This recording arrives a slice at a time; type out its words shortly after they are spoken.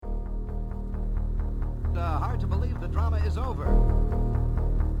hard to believe the drama is over.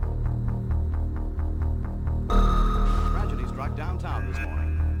 Tragedy struck downtown this morning.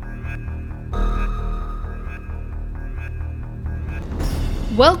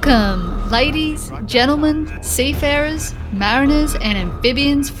 Welcome, ladies, gentlemen, seafarers, mariners, and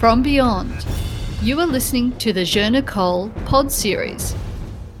amphibians from beyond. You are listening to the Je ne Colle pod series.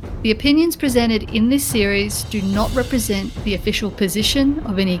 The opinions presented in this series do not represent the official position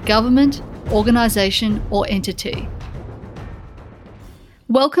of any government, organisation, or entity.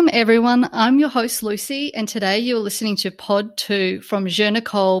 Welcome everyone, I'm your host Lucy, and today you are listening to Pod 2 from Je ne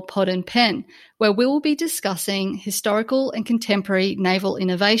Colle Pod and Pen, where we will be discussing historical and contemporary naval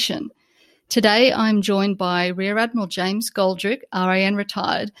innovation. Today I'm joined by Rear Admiral James Goldrick, RAN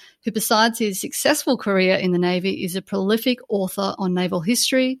retired, who besides his successful career in the Navy is a prolific author on naval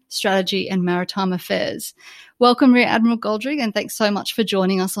history, strategy and maritime affairs. Welcome Rear Admiral Goldrick, and thanks so much for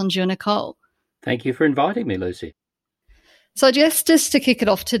joining us on Je ne Colle. Thank you for inviting me, Lucy. So just to kick it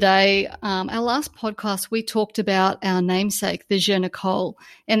off today, our last podcast, we talked about our namesake, the Je ne Colle,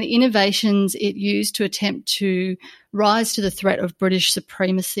 and the innovations it used to attempt to rise to the threat of British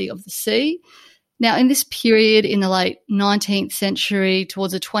supremacy of the sea. Now, in this period in the late 19th century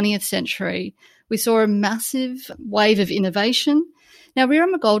towards the 20th century, we saw a massive wave of innovation. Now, Rear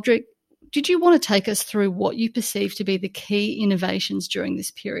Admiral Goldrick, did you want to take us through what you perceive to be the key innovations during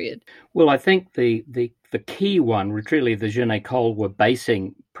this period? Well, I think the key one, which really the Je ne Colle were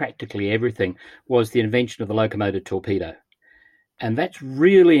basing practically everything, was the invention of the locomotive torpedo. And that's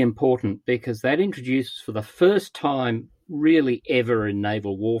really important because that introduces for the first time really ever in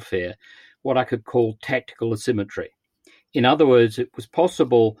naval warfare what I could call tactical asymmetry. In other words, it was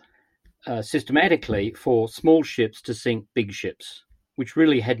possible systematically for small ships to sink big ships, which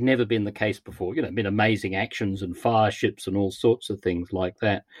really had never been the case before. Been amazing actions and fire ships and all sorts of things like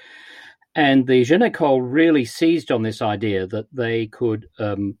that. And the Je ne Colle really seized on this idea that they could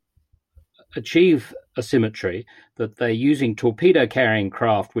achieve asymmetry, that they, using torpedo-carrying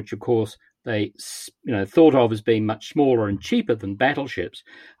craft, which of course they thought of as being much smaller and cheaper than battleships,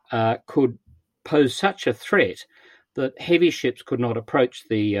 could pose such a threat that heavy ships could not approach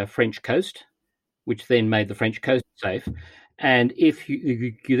the French coast, which then made the French coast safe. And if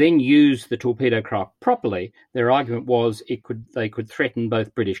you then use the torpedo craft properly, their argument was they could threaten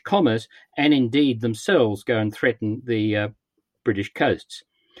both British commerce and indeed themselves go and threaten the British coasts.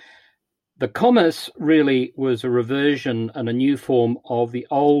 The commerce really was a reversion and a new form of the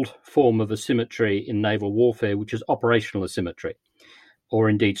old form of asymmetry in naval warfare, which is operational asymmetry, or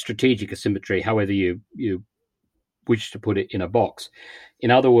indeed strategic asymmetry, however you wish to put it in a box. In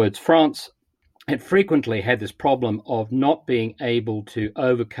other words, France had frequently had this problem of not being able to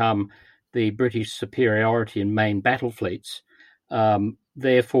overcome the British superiority in main battle fleets,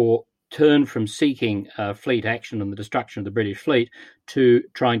 therefore turned from seeking fleet action and the destruction of the British fleet to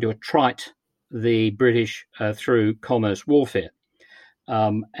trying to attrite the British through commerce warfare.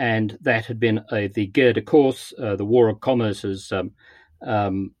 And that had been the guerre de course, the war of commerce, as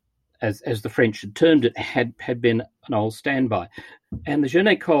the French had termed it, had been an old standby. And the Je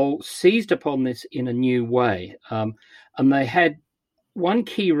ne Colle seized upon this in a new way. And they had one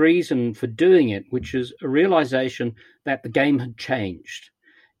key reason for doing it, which is a realization that the game had changed.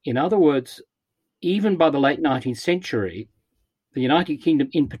 In other words, even by the late 19th century, the United Kingdom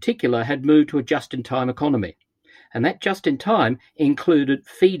in particular had moved to a just-in-time economy. And that just-in-time included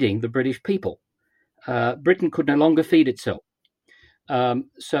feeding the British people. Britain could no longer feed itself.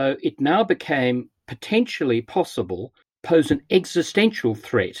 So it now became potentially possible pose an existential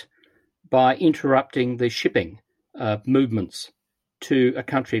threat by interrupting the shipping movements to a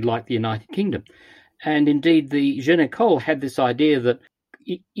country like the United Kingdom. And indeed, the Je ne Colle had this idea that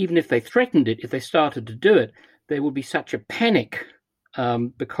even if they threatened it, if they started to do it, there would be such a panic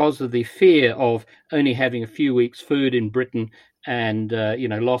because of the fear of only having a few weeks' food in Britain and,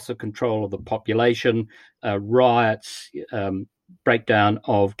 loss of control of the population, riots, breakdown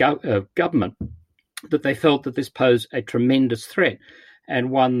of government, that they felt that this posed a tremendous threat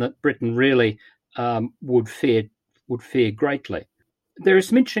and one that Britain really would fear greatly. There are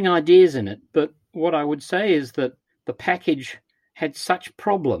some interesting ideas in it, but what I would say is that the package had such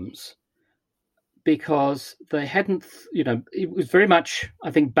problems because they hadn't, it was very much, I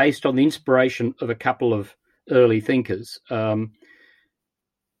think, based on the inspiration of a couple of early thinkers who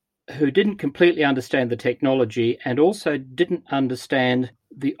didn't completely understand the technology and also didn't understand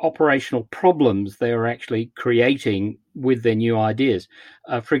the operational problems they were actually creating with their new ideas.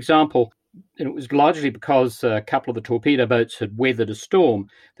 For example, and it was largely because a couple of the torpedo boats had weathered a storm,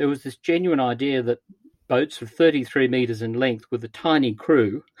 there was this genuine idea that boats of 33 meters in length with a tiny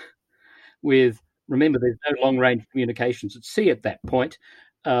crew with remember, there's no long-range communications at sea at that point.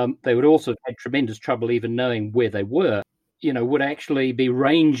 They would also have had tremendous trouble even knowing where they were. Would actually be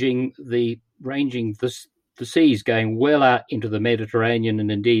ranging the seas, going well out into the Mediterranean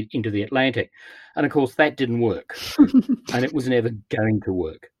and indeed into the Atlantic. And of course, that didn't work, and it was never going to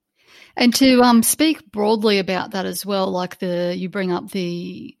work. And to speak broadly about that as well, like you bring up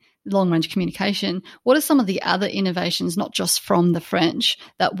the long-range communication, what are some of the other innovations, not just from the French,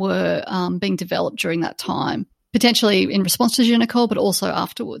 that were being developed during that time, potentially in response to Genecole, but also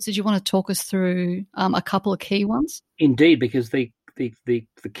afterwards? Did you want to talk us through a couple of key ones? Indeed, because the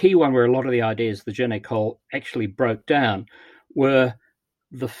key one where a lot of the ideas the Genecole actually broke down were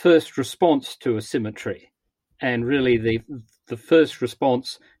the first response to asymmetry, and really the first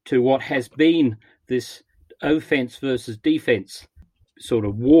response to what has been this offense versus defense sort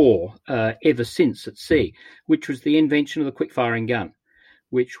of war ever since at sea, which was the invention of the quick-firing gun,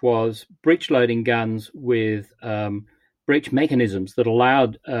 which was breech-loading guns with breech mechanisms that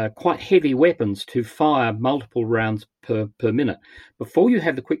allowed quite heavy weapons to fire multiple rounds per minute. Before you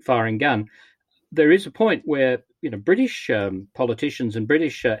have the quick-firing gun, there is a point where British politicians and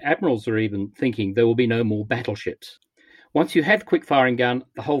British admirals are even thinking there will be no more battleships. Once you have the quick-firing gun,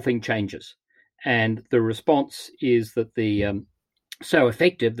 the whole thing changes, and the response is that so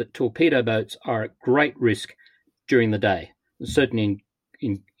effective that torpedo boats are at great risk during the day, certainly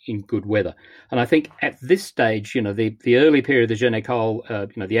in good weather. And I think at this stage, the early period of the Genecole,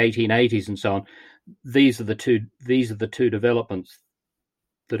 the 1880s and so on, these are the two developments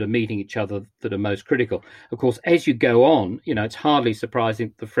that are meeting each other that are most critical. Of course, as you go on, it's hardly surprising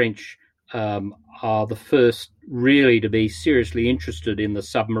that the French are the first really to be seriously interested in the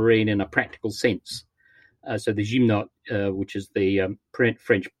submarine in a practical sense. So the Gymnote, which is the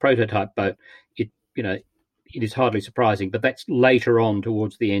French prototype boat, it is hardly surprising, but that's later on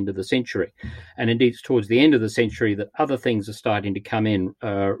towards the end of the century. And indeed, it's towards the end of the century that other things are starting to come in.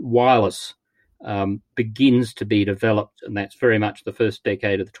 Wireless begins to be developed, and that's very much the first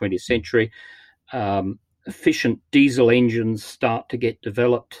decade of the 20th century. Efficient diesel engines start to get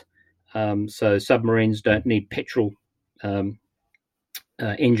developed, so submarines don't need petrol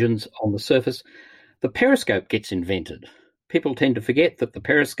engines on the surface. The periscope gets invented. People tend to forget that the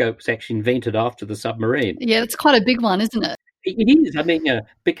periscope was actually invented after the submarine. Yeah, it's quite a big one, isn't it? It is. I mean,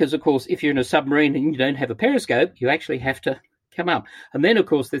 because, of course, if you're in a submarine and you don't have a periscope, you actually have to come up. And then, of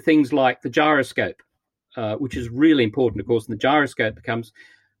course, there are things like the gyroscope, which is really important, of course, and the gyroscope becomes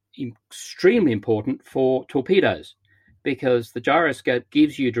extremely important for torpedoes because the gyroscope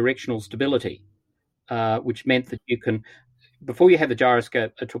gives you directional stability, which meant that you can, before you have the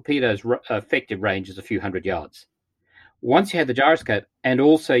gyroscope, a torpedo's effective range is a few hundred yards. Once you have the gyroscope, and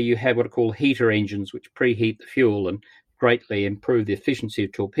also you have what are called heater engines, which preheat the fuel and greatly improve the efficiency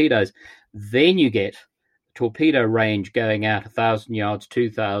of torpedoes, then you get torpedo range going out 1,000 yards,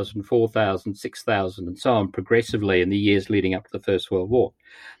 2,000, 4,000, 6,000, and so on progressively in the years leading up to the First World War.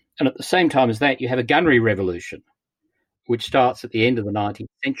 And at the same time as that, you have a gunnery revolution, which starts at the end of the 19th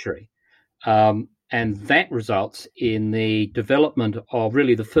century. And that results in the development of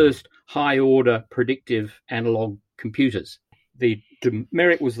really the first high-order predictive analog computers. The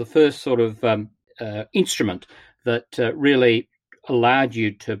Demerit was the first sort of instrument that really allowed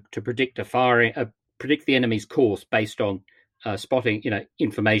you to predict predict the enemy's course based on spotting,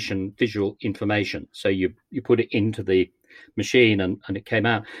 information, visual information. So you put it into the machine and it came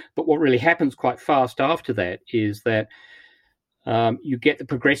out. But what really happens quite fast after that is that you get the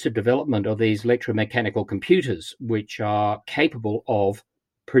progressive development of these electromechanical computers, which are capable of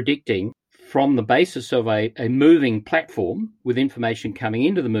predicting from the basis of a moving platform with information coming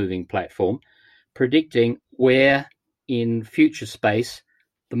into the moving platform, predicting where in future space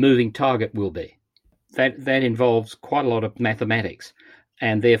the moving target will be. That involves quite a lot of mathematics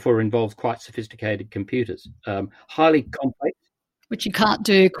and therefore involves quite sophisticated computers, highly complex. Which you can't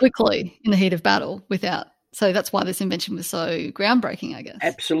do quickly in the heat of battle without. So that's why this invention was so groundbreaking, I guess.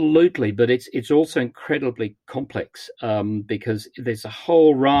 Absolutely, but it's also incredibly complex because there's a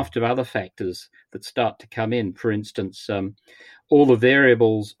whole raft of other factors that start to come in. For instance, all the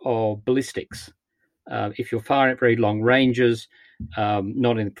variables of ballistics. If you're firing at very long ranges,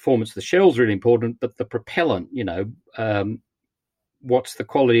 not in the performance of the shell is really important, but the propellant, what's the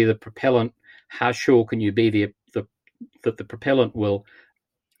quality of the propellant? How sure can you be that the propellant will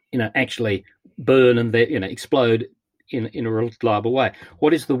actually burn and explode in a reliable way?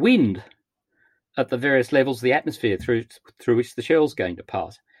 What is the wind at the various levels of the atmosphere through which the shell's going to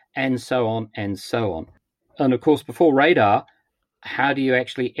pass? And so on and so on. And of course, before radar, how do you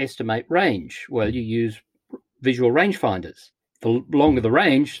actually estimate range? Well, you use visual rangefinders. the longer the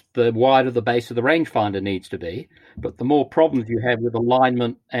range, the wider the base of the rangefinder needs to be. But the more problems you have with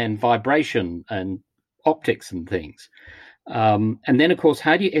alignment and vibration and optics and things. And then, of course,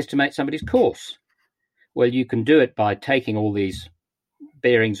 how do you estimate somebody's course? Well, you can do it by taking all these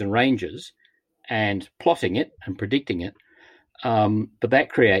bearings and ranges and plotting it and predicting it. But that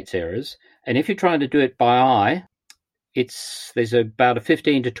creates errors. And if you're trying to do it by eye, there's about a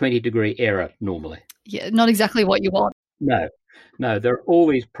 15 to 20 degree error normally. Yeah, not exactly what you want. No, there are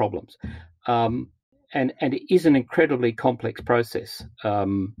always problems. And it is an incredibly complex process.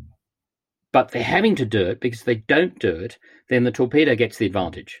 But they're having to do it, because if they don't do it, then the torpedo gets the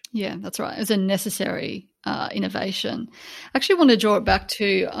advantage. Yeah, that's right. It's a necessary innovation. I actually want to draw it back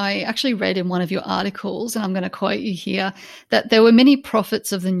to, I actually read in one of your articles, and I'm going to quote you here, that there were many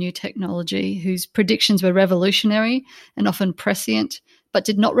prophets of the new technology whose predictions were revolutionary and often prescient, but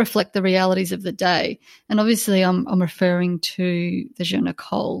did not reflect the realities of the day. And obviously I'm referring to the Jeu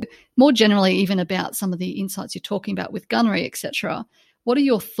Nicole. More generally, even about some of the insights you're talking about with gunnery, etc. What are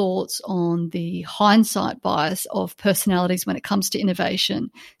your thoughts on the hindsight bias of personalities when it comes to innovation?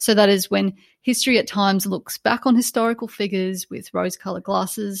 So that is when history at times looks back on historical figures with rose-coloured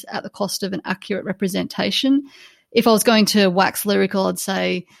glasses at the cost of an accurate representation. If I was going to wax lyrical, I'd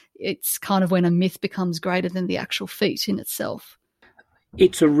say it's kind of when a myth becomes greater than the actual feat in itself.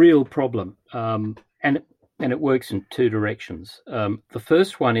 It's a real problem, and it works in two directions. The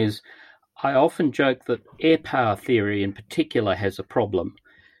first one is, I often joke that air power theory in particular has a problem,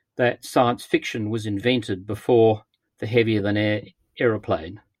 that science fiction was invented before the heavier than air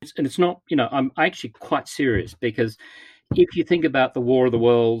aeroplane. And it's not, I'm actually quite serious, because if you think about the War of the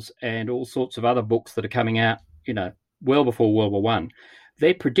Worlds and all sorts of other books that are coming out, well before World War I,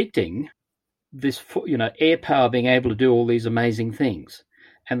 they're predicting this, air power being able to do all these amazing things.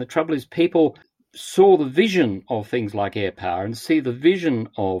 And the trouble is, people saw the vision of things like air power and see the vision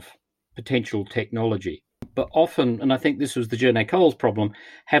of potential technology, but often, and I think this was the Jeu Nicole's problem,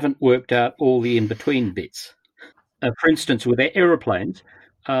 haven't worked out all the in-between bits. For instance, with aeroplanes,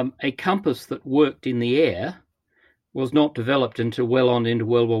 a compass that worked in the air was not developed until well on into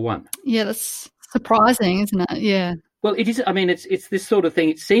World War I. Yeah, that's surprising, isn't it? Yeah. Well, it is. I mean, it's this sort of thing.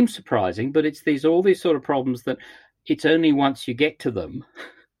 It seems surprising, but it's all these sort of problems that it's only once you get to them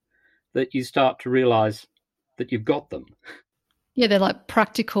that you start to realise that you've got them. Yeah, they're like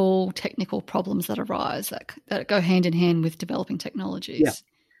practical, technical problems that arise that go hand in hand with developing technologies. Yeah.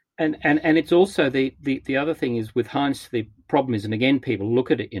 And it's also the other thing is, with hindsight, the problem is, and again, people look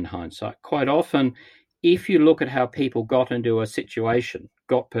at it in hindsight, quite often, if you look at how people got into a situation,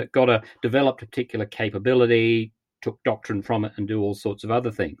 developed a particular capability, took doctrine from it and do all sorts of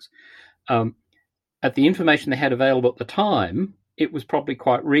other things, at the information they had available at the time, it was probably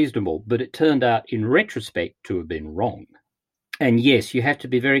quite reasonable, but it turned out in retrospect to have been wrong. And yes, you have to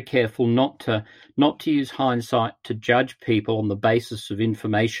be very careful not to use hindsight to judge people on the basis of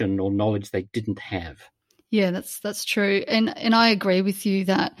information or knowledge they didn't have. Yeah, that's true. And I agree with you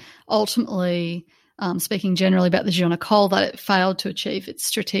that ultimately, speaking generally about the Jeu Nicole, that it failed to achieve its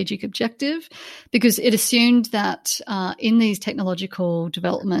strategic objective, because it assumed that in these technological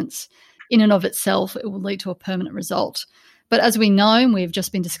developments, in and of itself, it will lead to a permanent result. But as we know, and we've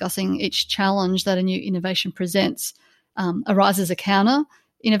just been discussing, each challenge that a new innovation presents arises a counter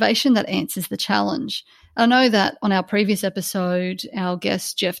innovation that answers the challenge. I know that on our previous episode, our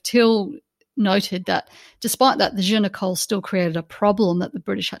guest Jeff Till noted that despite that, the Jeu Nicole still created a problem that the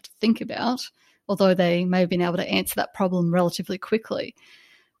British had to think about, although they may have been able to answer that problem relatively quickly.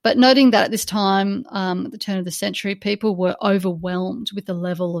 But noting that at this time, at the turn of the century, people were overwhelmed with the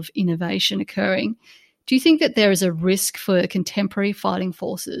level of innovation occurring. Do you think that there is a risk for contemporary fighting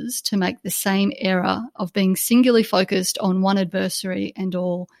forces to make the same error of being singularly focused on one adversary and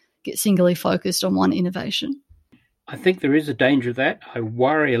or get singularly focused on one innovation? I think there is a danger of that. I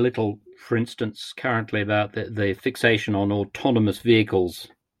worry a little, for instance, currently about the fixation on autonomous vehicles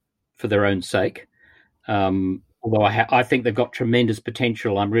for their own sake. Although I think they've got tremendous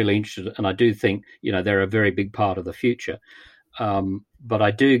potential. I'm really interested, and I do think, they're a very big part of the future. But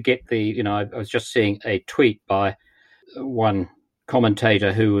I do get I was just seeing a tweet by one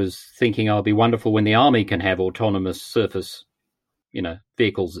commentator who was thinking, it'll be wonderful when the army can have autonomous surface,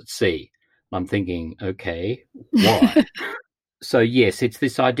 vehicles at sea. I'm thinking, okay, why? So yes, it's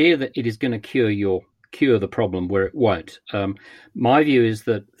this idea that it is going to cure the problem where it won't. My view is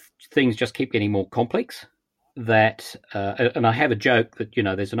that things just keep getting more complex. That and I have a joke that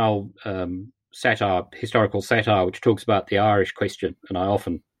there's an old historical satire, which talks about the Irish question, and I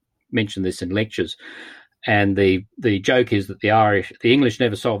often mention this in lectures. And the joke is that the English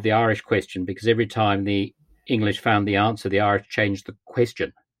never solved the Irish question, because every time the English found the answer, the Irish changed the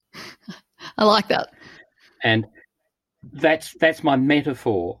question. I like that. And that's my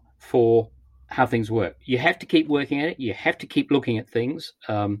metaphor for how things work. You have to keep working at it. You have to keep looking at things.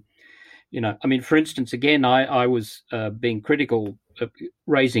 For instance, again, I was being critical,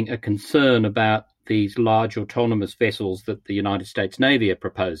 raising a concern about these large autonomous vessels that the United States Navy are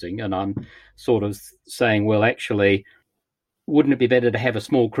proposing. And I'm sort of saying, well, actually, wouldn't it be better to have a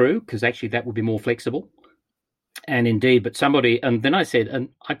small crew? Because actually that would be more flexible. And indeed, and then I said, and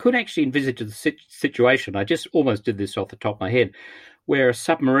I could actually envisage the situation, I just almost did this off the top of my head, where a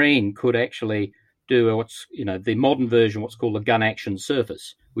submarine could actually do the modern version, what's called a gun action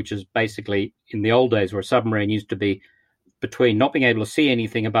surface, which is basically in the old days where a submarine used to be between not being able to see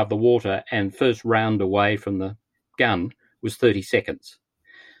anything above the water and first round away from the gun was 30 seconds.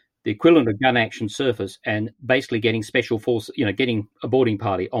 The equivalent of gun action surface and basically getting special force, getting a boarding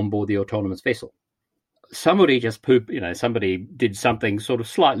party on board the autonomous vessel. Somebody just somebody did something sort of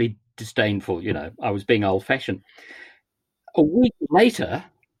slightly disdainful, I was being old-fashioned. A week later,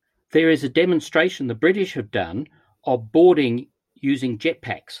 there is a demonstration the British have done of boarding using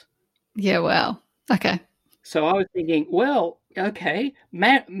jetpacks. Yeah, wow. Okay. So I was thinking, well, okay,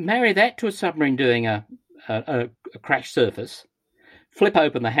 marry that to a submarine doing a crash surface, flip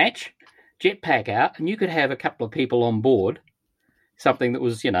open the hatch, jetpack out, and you could have a couple of people on board, something that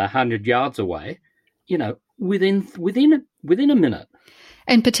was, 100 yards away, within a minute.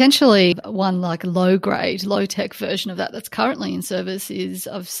 And potentially one like low-grade, low-tech version of that's currently in service is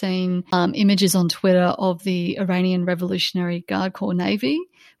I've seen images on Twitter of the Iranian Revolutionary Guard Corps Navy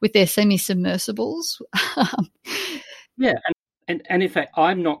with their semi-submersibles. Yeah, and in fact,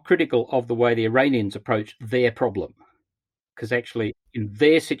 I'm not critical of the way the Iranians approach their problem, because actually in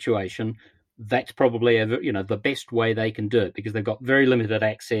their situation, that's probably the best way they can do it, because they've got very limited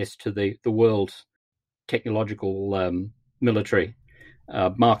access to the world's technological military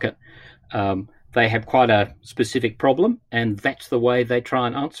market. They have quite a specific problem, and that's the way they try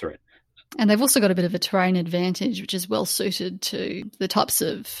and answer it. And they've also got a bit of a terrain advantage, which is well suited to the types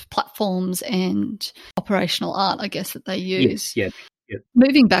of platforms and operational art, I guess, that they use. Yes.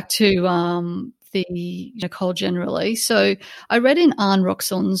 Moving back to the Nicole generally. So I read in Arne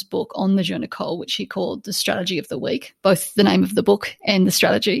Roxon's book on the Nicole, which he called The Strategy of the Week, both the name of the book and the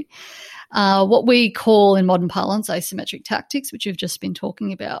strategy, what we call in modern parlance asymmetric tactics, which you've just been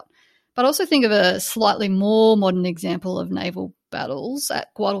talking about. But also think of a slightly more modern example of naval battles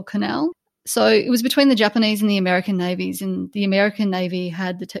at Guadalcanal. So it was between the Japanese and the American navies, and the American Navy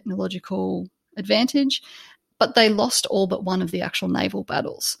had the technological advantage, but they lost all but one of the actual naval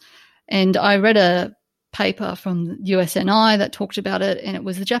battles. And I read a paper from USNI that talked about it, and it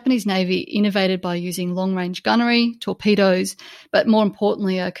was the Japanese Navy innovated by using long-range gunnery, torpedoes, but more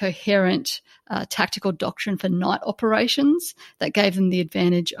importantly, a coherent tactical doctrine for night operations that gave them the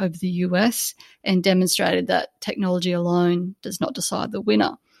advantage over the US and demonstrated that technology alone does not decide the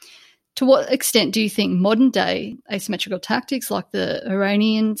winner. To what extent do you think modern-day asymmetrical tactics, like the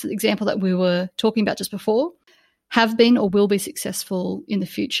Iranian example that we were talking about just before, have been or will be successful in the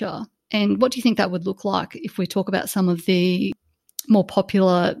future? And what do you think that would look like if we talk about some of the more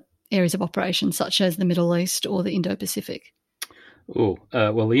popular areas of operation, such as the Middle East or the Indo-Pacific? Well,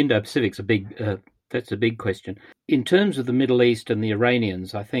 the Indo-Pacific's that's a big question. In terms of the Middle East and the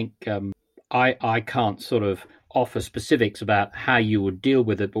Iranians, I think I can't sort of offer specifics about how you would deal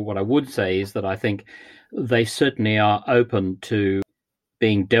with it, but what I would say is that I think they certainly are open to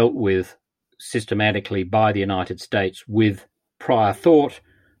being dealt with systematically by the United States with prior thought,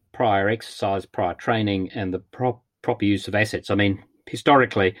 prior exercise, prior training, and the proper use of assets. I mean,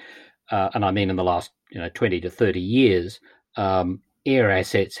 historically, and I mean in the last 20 to 30 years, air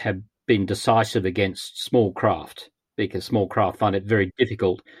assets have been decisive against small craft, because small craft find it very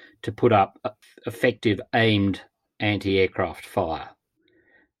difficult to put up effective aimed anti-aircraft fire,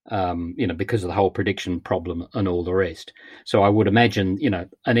 because of the whole prediction problem and all the rest. So I would imagine,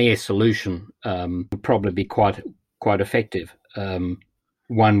 an air solution would probably be quite effective.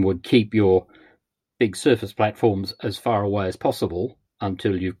 One would keep your big surface platforms as far away as possible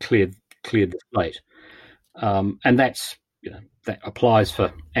until you've cleared the slate, and that's that applies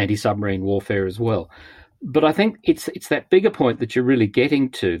for anti-submarine warfare as well. But I think it's that bigger point that you're really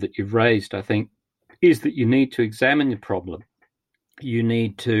getting to, that you've raised, I think, is that you need to examine the problem. You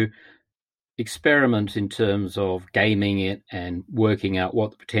need to experiment in terms of gaming it and working out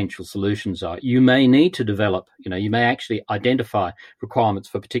what the potential solutions are. You may need to develop, you may actually identify requirements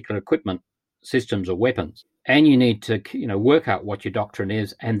for particular equipment, systems or weapons, and you need to, work out what your doctrine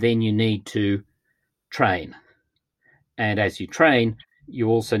is, and then you need to train. And as you train, you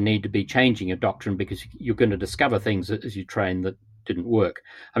also need to be changing your doctrine because you're going to discover things as you train that didn't work.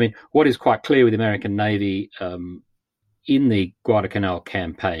 I mean, what is quite clear with the American Navy in the Guadalcanal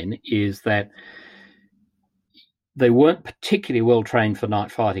campaign is that they weren't particularly well trained for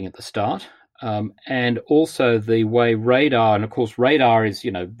night fighting at the start. And also the way radar, and of course radar is,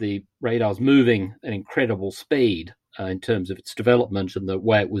 the radar's moving at incredible speed in terms of its development and the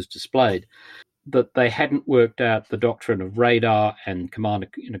way it was displayed. But they hadn't worked out the doctrine of radar and command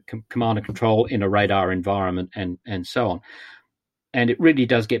and control in a radar environment and so on. And it really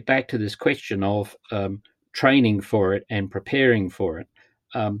does get back to this question of training for it and preparing for it.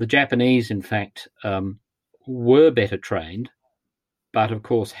 The Japanese, in fact, were better trained, but of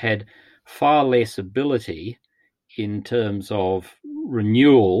course had far less ability in terms of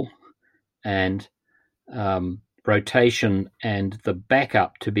renewal and rotation and the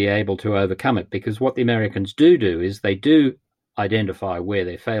backup to be able to overcome it. Because what the Americans do is they do identify where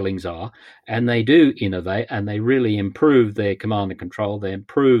their failings are, and they do innovate, and they really improve their command and control. They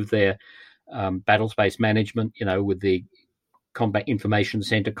improve their battle space management, with the Combat Information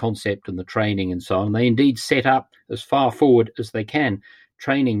Center concept and the training and so on. They indeed set up as far forward as they can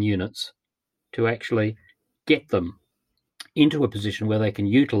training units to actually get them into a position where they can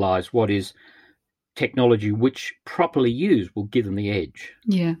utilize what is technology which properly used will give them the edge.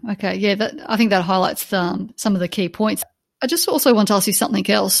 Yeah, okay. Yeah, I think that highlights some of the key points. I just also want to ask you something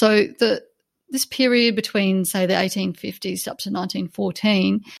else. So this period between, say, the 1850s up to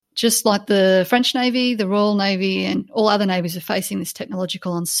 1914, just like the French Navy, the Royal Navy, and all other navies are facing this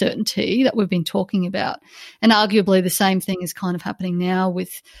technological uncertainty that we've been talking about. And arguably the same thing is kind of happening now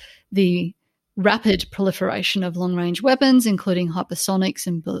with the rapid proliferation of long-range weapons, including hypersonics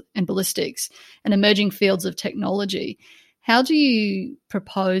and ballistics, and emerging fields of technology. How do you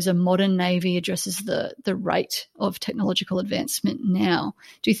propose a modern Navy addresses the rate of technological advancement now?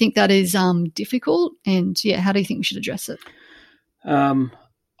 Do you think that is difficult? And, how do you think we should address it?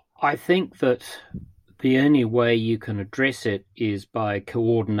 I think that the only way you can address it is by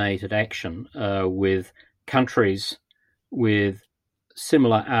coordinated action with countries with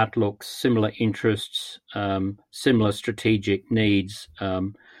similar outlooks, similar interests, similar strategic needs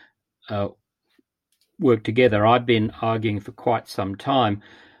work together. I've been arguing for quite some time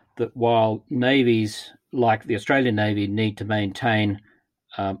that while navies like the Australian Navy need to maintain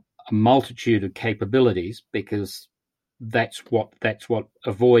a multitude of capabilities, because that's what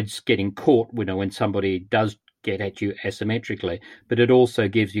avoids getting caught when somebody does get at you asymmetrically, but it also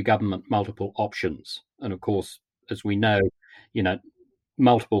gives your government multiple options. And of course, as we know,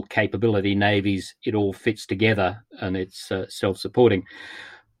 multiple capability navies, it all fits together and it's self-supporting.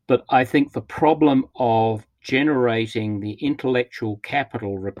 But I think the problem of generating the intellectual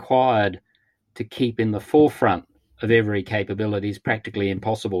capital required to keep in the forefront of every capability is practically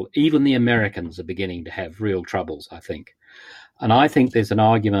impossible. Even the Americans are beginning to have real troubles, I think. And I think there's an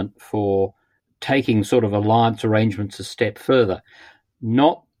argument for taking sort of alliance arrangements a step further,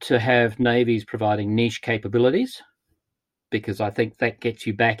 not to have navies providing niche capabilities, because I think that gets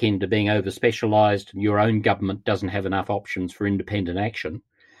you back into being over-specialised and your own government doesn't have enough options for independent action,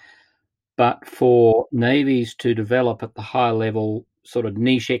 but for navies to develop at the high level sort of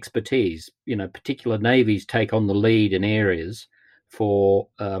niche expertise. Particular navies take on the lead in areas for,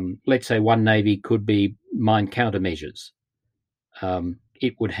 let's say one navy could be mine countermeasures.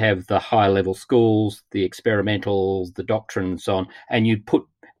 It would have the high level schools, the experimentals, the doctrine and so on, and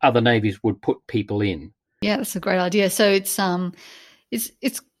other navies would put people in. Yeah, that's a great idea. So it's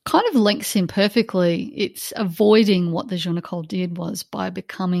kind of links in perfectly. It's avoiding what the Jean Nicole did was by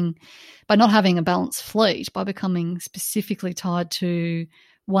not having a balanced fleet, by becoming specifically tied to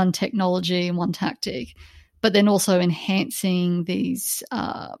one technology and one tactic, but then also enhancing these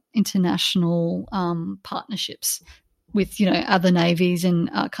international partnerships with other navies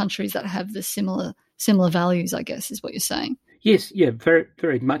and countries that have the similar values, I guess, is what you're saying. Yes, yeah, very,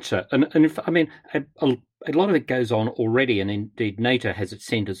 very much so. And a lot of it goes on already, and indeed NATO has its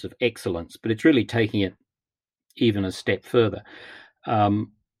centres of excellence, but it's really taking it even a step further.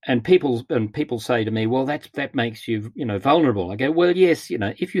 And people say to me, well, that makes you vulnerable. I go, well, yes,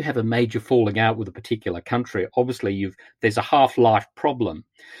 if you have a major falling out with a particular country, obviously there's a half-life problem,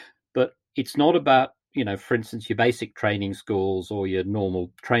 but it's not about for instance, your basic training schools or your normal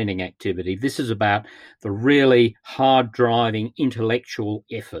training activity. This is about the really hard-driving intellectual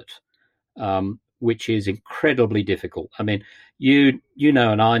effort, which is incredibly difficult. I mean, you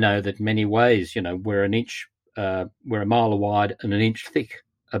know, and I know that in many ways, we're a mile wide and an inch thick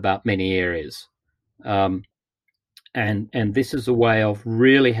about many areas. And this is a way of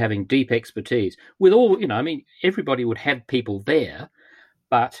really having deep expertise with all, everybody would have people there,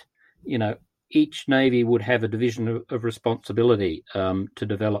 but, each Navy would have a division of responsibility to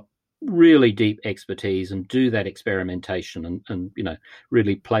develop really deep expertise and do that experimentation and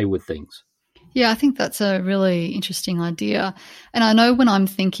really play with things. Yeah, I think that's a really interesting idea. And I know when I'm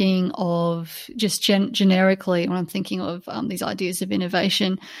thinking of just generically, when I'm thinking of these ideas of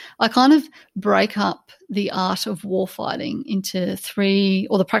innovation, I kind of break up the art of warfighting into three,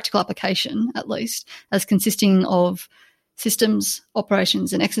 or the practical application at least, as consisting of systems,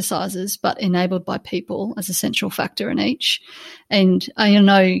 operations and exercises, but enabled by people as a central factor in each. And I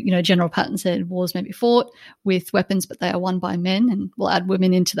know, General Patton said wars may be fought with weapons, but they are won by men, and we'll add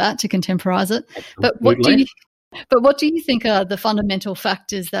women into that to contemporize it. But what do you think are the fundamental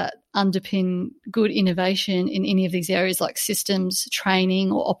factors that underpin good innovation in any of these areas like systems,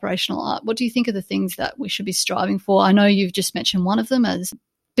 training or operational art? What do you think are the things that we should be striving for? I know you've just mentioned one of them as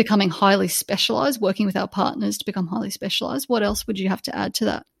becoming highly specialised, working with our partners to become highly specialised. What else would you have to add to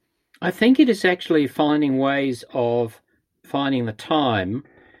that? I think it is actually finding ways of finding the time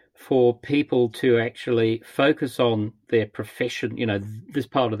for people to actually focus on their profession, this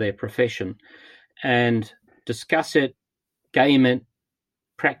part of their profession, and discuss it, game it,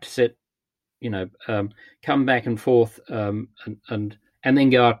 practice it, come back and forth, and then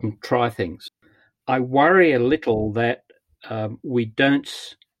go out and try things. I worry a little that we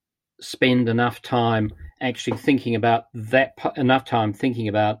don't spend enough time actually thinking about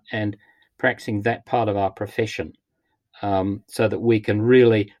and practicing that part of our profession, so that we can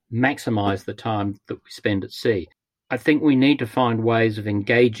really maximize the time that we spend at sea. I think we need to find ways of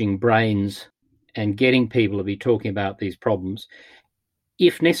engaging brains and getting people to be talking about these problems,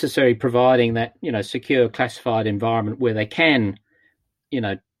 if necessary, providing that, secure classified environment where they can,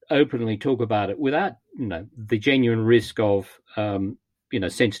 openly talk about it without, the genuine risk of,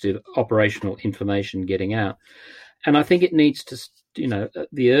 sensitive operational information getting out. And I think it needs to,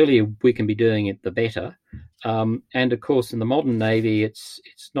 the earlier we can be doing it, the better. And of course, in the modern Navy, it's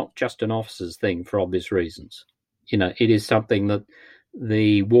not just an officer's thing for obvious reasons. It is something that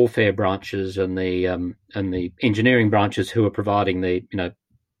the warfare branches and the engineering branches who are providing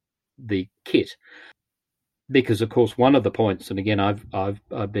the kit. Because of course, one of the points, and again,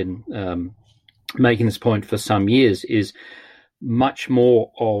 I've been making this point for some years, is much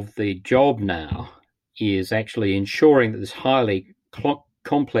more of the job now is actually ensuring that this highly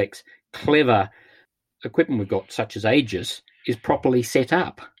complex, clever equipment we've got, such as Aegis, is properly set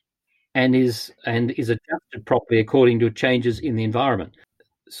up and is adjusted properly according to changes in the environment.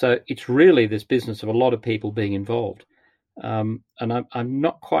 So it's really this business of a lot of people being involved. And I'm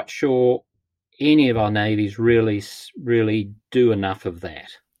not quite sure any of our navies really do enough of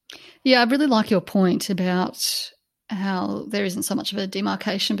that. Yeah, I really like your point about how there isn't so much of a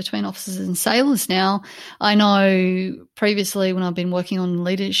demarcation between officers and sailors now. I know previously when I've been working on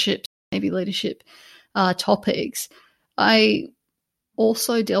leadership, Navy leadership topics, I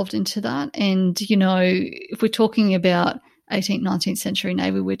also delved into that. And, if we're talking about 18th, 19th century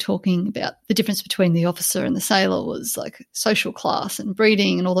Navy, we're talking about the difference between the officer and the sailor was like social class and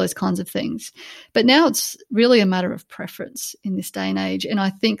breeding and all those kinds of things. But now it's really a matter of preference in this day and age. And I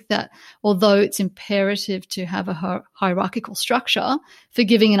think that although it's imperative to have a hierarchical structure for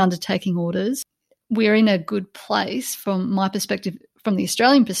giving and undertaking orders, we're in a good place from my perspective, from the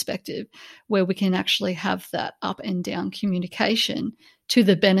Australian perspective, where we can actually have that up and down communication to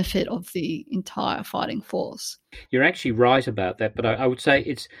the benefit of the entire fighting force. You're actually right about that, but I would say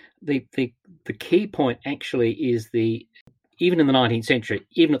it's the key point actually is even in the 19th century,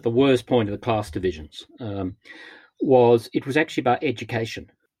 even at the worst point of the class divisions, was actually about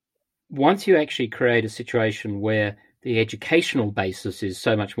education. Once you actually create a situation where the educational basis is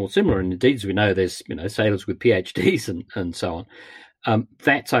so much more similar, and indeed, as we know, there's sailors with PhDs and so on.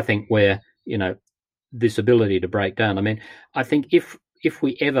 That's, I think, where this ability to break down. I mean, I think if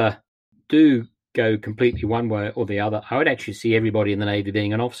we ever do go completely one way or the other, I would actually see everybody in the Navy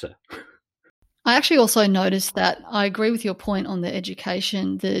being an officer. I actually also noticed that I agree with your point on the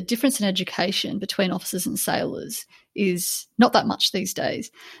education. The difference in education between officers and sailors is not that much these days,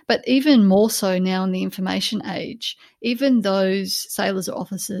 but even more so now in the information age. Even those sailors or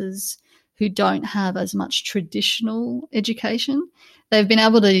officers who don't have as much traditional education, they've been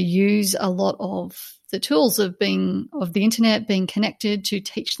able to use a lot of the tools of the internet, being connected, to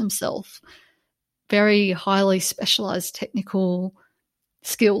teach themselves very highly specialized technical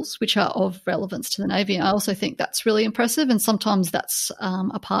skills which are of relevance to the Navy. And I also think that's really impressive, and sometimes that's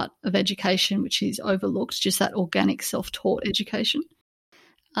a part of education which is overlooked, just that organic self-taught education.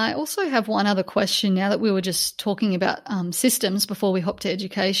 I also have one other question now that we were just talking about systems before we hop to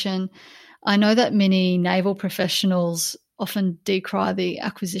education. I know that many naval professionals often decry the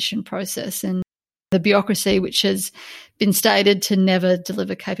acquisition process and the bureaucracy, which has been stated to never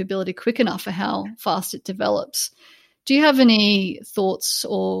deliver capability quick enough for how fast it develops. Do you have any thoughts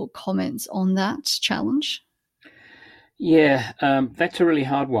or comments on that challenge? Yeah, that's a really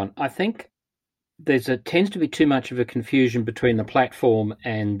hard one. I think tends to be too much of a confusion between the platform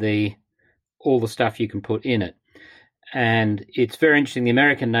and all the stuff you can put in it. And it's very interesting. The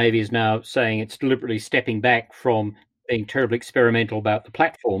American Navy is now saying it's deliberately stepping back from being terribly experimental about the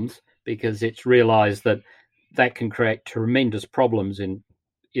platforms because it's realized that can create tremendous problems in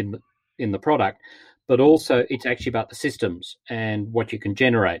the product. But also it's actually about the systems and what you can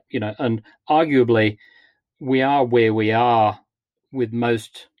generate, and arguably we are where we are with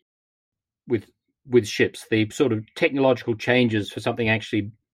most with ships. The sort of technological changes for something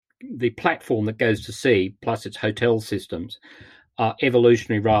actually, the platform that goes to sea plus its hotel systems are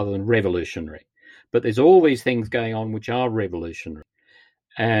evolutionary rather than revolutionary. But there's all these things going on which are revolutionary.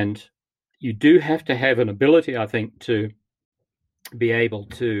 And you do have to have an ability, I think, to be able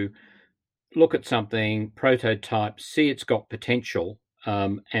to look at something, prototype, see it's got potential,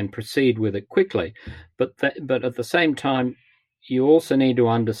 and proceed with it quickly. But at the same time, you also need to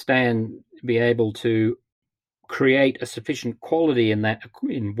understand, be able to create a sufficient quality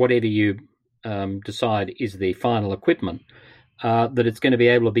in whatever you decide is the final equipment, that it's going to be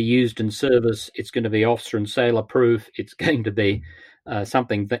able to be used in service. It's going to be officer and sailor proof. It's going to be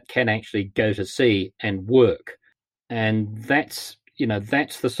something that can actually go to sea and work. And that's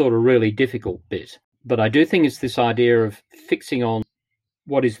the sort of really difficult bit. But I do think it's this idea of fixing on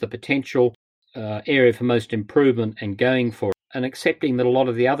what is the potential area for most improvement and going for it, and accepting that a lot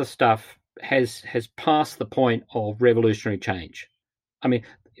of the other stuff has passed the point of revolutionary change. I mean,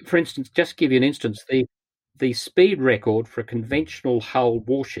 for instance, just to give you an instance, the speed record for a conventional hull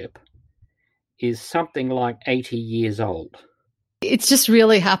warship is something like 80 years old. It's just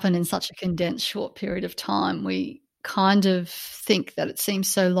really happened in such a condensed short period of time. We kind of think that it seems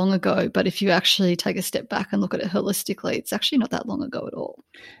so long ago, but if you actually take a step back and look at it holistically, it's actually not that long ago at all.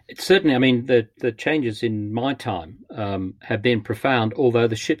 It's certainly, I mean, the changes in my time have been profound, although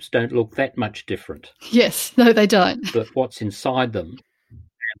the ships don't look that much different. Yes, no, they don't. But what's inside them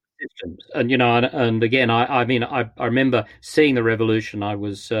and systems. And, and again, I remember seeing the revolution. I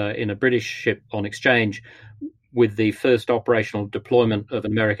was in a British ship on exchange with the first operational deployment of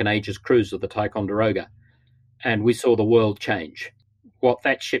an American Aegis cruiser, the Ticonderoga. And we saw the world change. What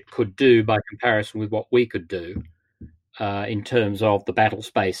that ship could do by comparison with what we could do in terms of the battle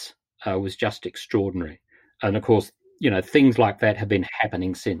space was just extraordinary. And of course, things like that have been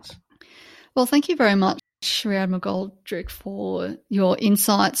happening since. Well, thank you very much, Rear Admiral Goldrick, for your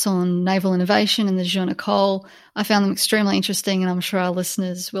insights on naval innovation and the Jean Nicole. I found them extremely interesting, and I'm sure our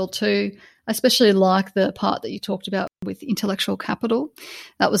listeners will too. I especially like the part that you talked about with intellectual capital.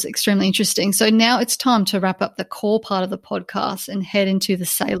 That was extremely interesting. So now it's time to wrap up the core part of the podcast and head into the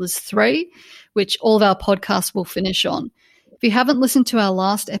Sailors 3, which all of our podcasts will finish on. If you haven't listened to our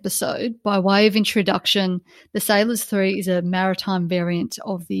last episode, by way of introduction, the Sailors 3 is a maritime variant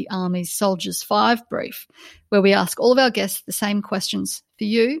of the Army's Soldiers 5 brief, where we ask all of our guests the same questions for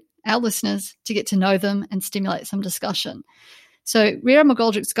you, our listeners, to get to know them and stimulate some discussion. So Rear Admiral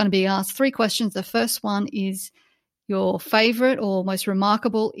Goldrick's going to be asked 3 questions. The first one is your favourite or most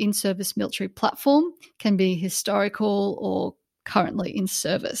remarkable in-service military platform, can be historical or currently in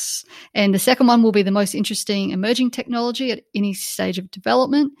service. And the second one will be the most interesting emerging technology at any stage of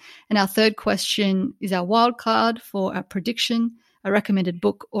development. And our third question is our wild card for a prediction, a recommended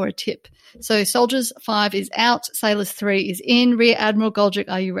book, or a tip. So Soldiers 5 is out, Sailors 3 is in. Rear Admiral Goldrick,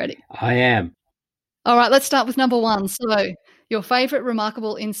 are you ready? I am. All right, let's start with number 1. So your favourite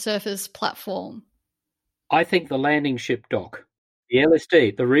remarkable in-service platform? I think the landing ship dock, the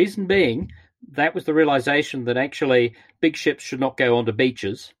LSD. The reason being, that was the realization that actually big ships should not go onto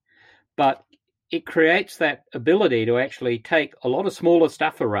beaches, but it creates that ability to actually take a lot of smaller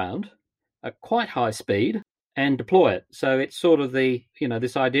stuff around at quite high speed and deploy it. So it's sort of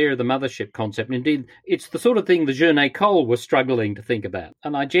this idea of the mothership concept. And indeed, it's the sort of thing the Jean Nicole was struggling to think about.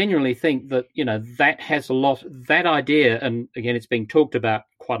 And I genuinely think that, that has a lot, that idea, and again, it's being talked about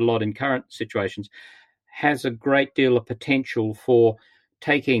quite a lot in current situations, has a great deal of potential for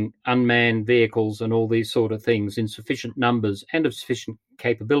taking unmanned vehicles and all these sort of things in sufficient numbers and of sufficient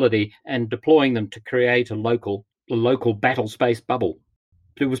capability and deploying them to create a local battle space bubble.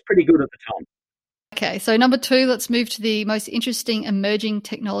 It was pretty good at the time. Okay, so number 2, let's move to the most interesting emerging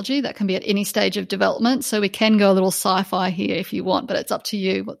technology that can be at any stage of development. So we can go a little sci-fi here if you want, but it's up to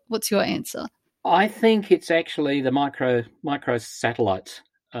you. What's your answer? I think it's actually the micro satellites.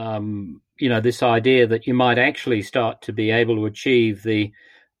 this idea that you might actually start to be able to achieve the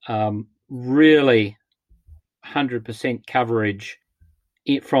really 100% coverage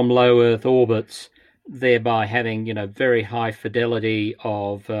from low Earth orbits, thereby having, very high fidelity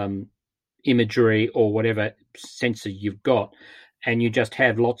of imagery or whatever sensor you've got, and you just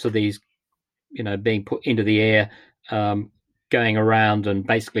have lots of these, being put into the air, going around and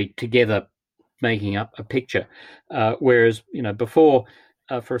basically together making up a picture. Whereas, before,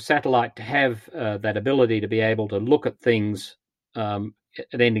 for a satellite to have that ability to be able to look at things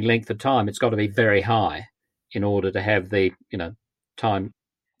at any length of time, it's got to be very high in order to have the, time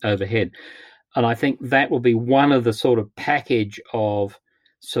overhead. And I think that will be one of the sort of package of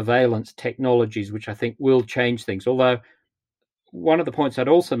surveillance technologies which I think will change things. Although one of the points I'd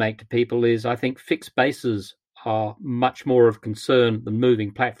also make to people is I think fixed bases are much more of concern than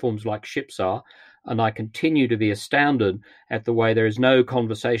moving platforms like ships are. And I continue to be astounded at the way there is no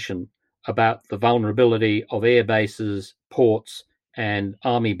conversation about the vulnerability of air bases, ports, and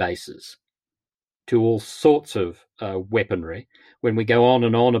army bases to all sorts of weaponry, when we go on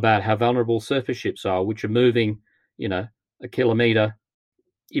and on about how vulnerable surface ships are, which are moving, a kilometre,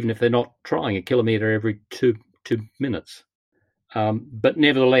 even if they're not trying, a kilometre every two minutes. But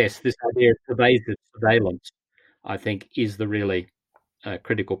nevertheless, this idea of pervasive surveillance, I think, is the really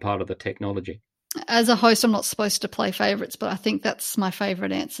critical part of the technology. As a host, I'm not supposed to play favourites, but I think that's my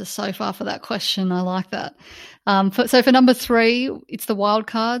favourite answer so far for that question. I like that. So for number 3, it's the wild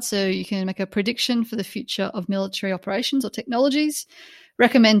card. So you can make a prediction for the future of military operations or technologies,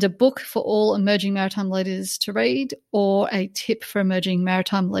 recommend a book for all emerging maritime leaders to read, or a tip for emerging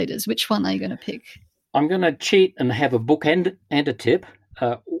maritime leaders. Which one are you going to pick? I'm going to cheat and have a book and a tip.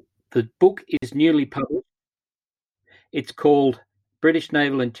 The book is newly published. It's called British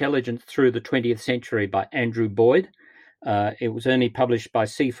Naval Intelligence Through the 20th Century by Andrew Boyd. It was only published by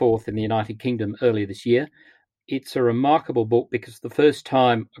Seaforth in the United Kingdom earlier this year. It's a remarkable book because the first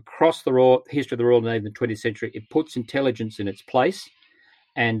time across the history of the Royal Navy in the 20th century, it puts intelligence in its place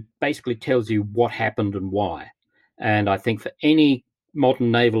and basically tells you what happened and why. And I think for any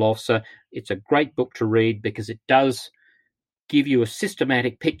modern naval officer, it's a great book to read because it does give you a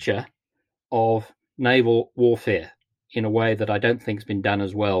systematic picture of naval warfare in a way that I don't think has been done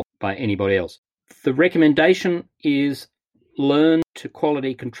as well by anybody else. The recommendation is learn to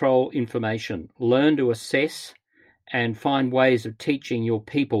quality control information, learn to assess and find ways of teaching your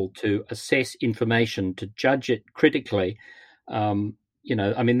people to assess information, to judge it critically.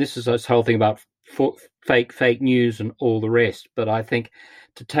 This is this whole thing about fake news and all the rest. But I think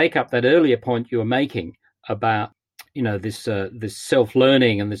to take up that earlier point you were making about, this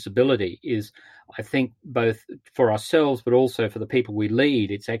self-learning and this ability is, I think, both for ourselves but also for the people we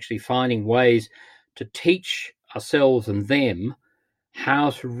lead, it's actually finding ways to teach ourselves and them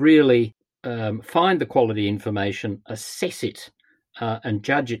how to really find the quality information, assess it, and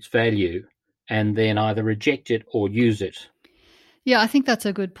judge its value, and then either reject it or use it. Yeah, I think that's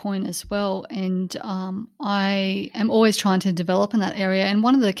a good point as well. And I am always trying to develop in that area. And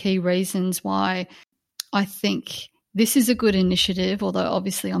one of the key reasons why I think this is a good initiative, although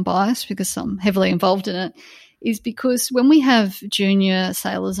obviously I'm biased because I'm heavily involved in it, is because when we have junior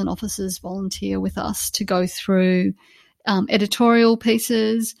sailors and officers volunteer with us to go through editorial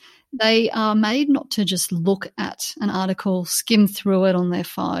pieces, they are made not to just look at an article, skim through it on their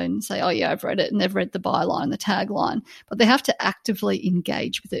phone, say, oh, yeah, I've read it, and they've read the byline, the tagline, but they have to actively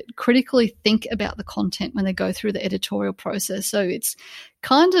engage with it, critically think about the content when they go through the editorial process. So it's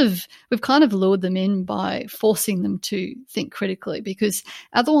we've kind of lured them in by forcing them to think critically, because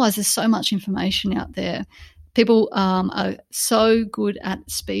otherwise there's so much information out there. People are so good at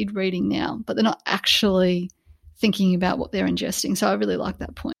speed reading now, but they're not actually thinking about what they're ingesting. So I really like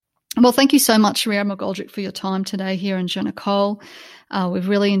that point. Well, thank you so much, Ria McGoldrick, for your time today here in Je ne Colle. We've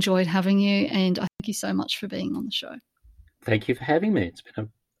really enjoyed having you, and I thank you so much for being on the show. Thank you for having me. It's been a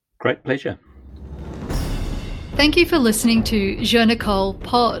great pleasure. Thank you for listening to Je ne Colle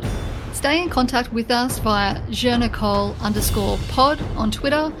Pod. Stay in contact with us via jenecolle_pod on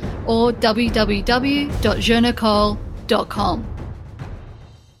Twitter or www.jenecolle.com.